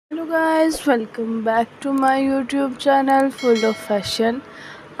Hello guys, welcome back to my YouTube channel full of fashion.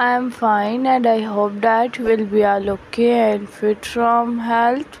 I am fine and I hope that will be all okay and fit from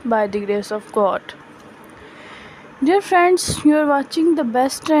health by the grace of God. Dear friends, you are watching the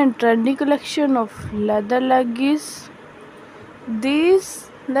best and trendy collection of leather leggings.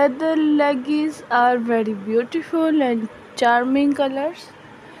 These leather leggings are very beautiful and charming colors.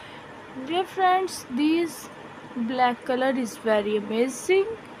 Dear friends, this black color is very amazing.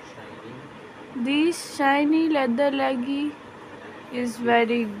 This shiny leather leggy is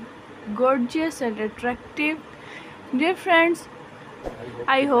very gorgeous and attractive. Dear friends,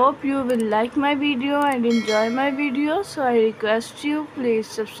 I hope you will like my video and enjoy my video. So I request you please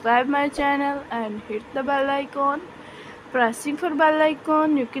subscribe my channel and hit the bell icon. Pressing for bell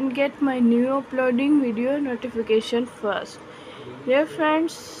icon, you can get my new uploading video notification first. Dear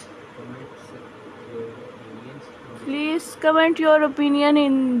friends, please comment your opinion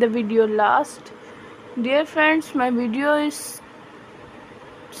in the video last. Dear friends, my video is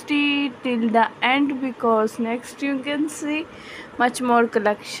stay till the end because next you can see much more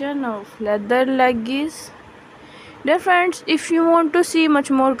collection of leather leggings. Dear friends, if you want to see much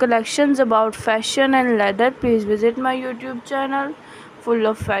more collections about fashion and leather, please visit my YouTube channel full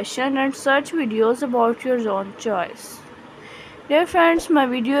of fashion and search videos about your own choice. Dear friends, my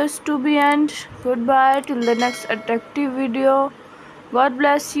video is to be end. Goodbye till the next attractive video. God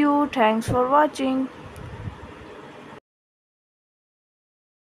bless you. Thanks for watching.